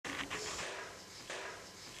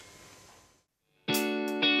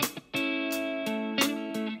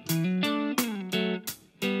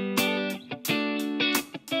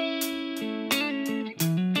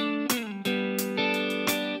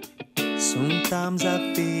Sometimes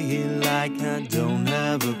I feel like I don't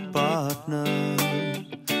have a partner.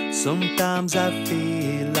 Sometimes I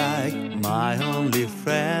feel like my only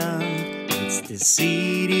friend. It's the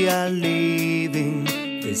city I live in,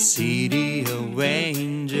 the city of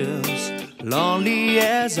angels. Lonely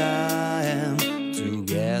as I am,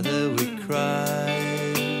 together we cry.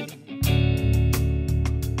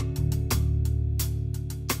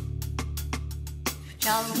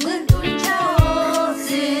 Çalgı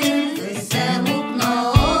çalsın, veselik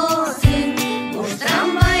olsun, boş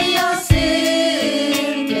tramvay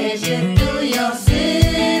yasın, gece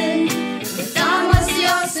duyasın, damas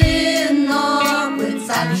yasın, nabıt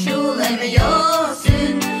sarşulem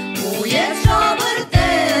yasın, bu yer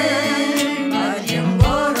şabırten, bacım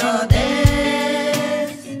gorades.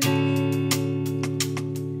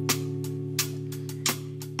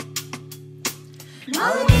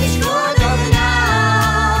 Malmış koduna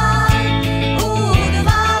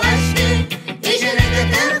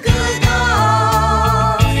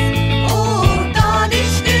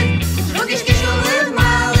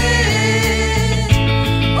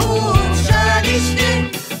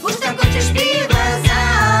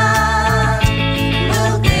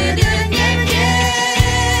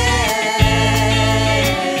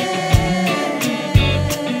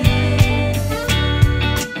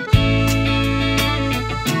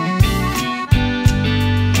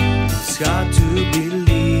It's hard to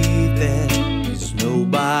believe that there's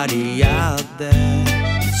nobody out there.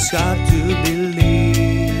 It's hard to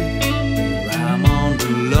believe that I'm all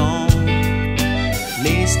alone. At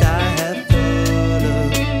least I have thought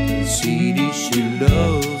of the city she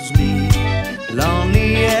loves me.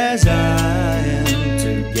 Lonely as I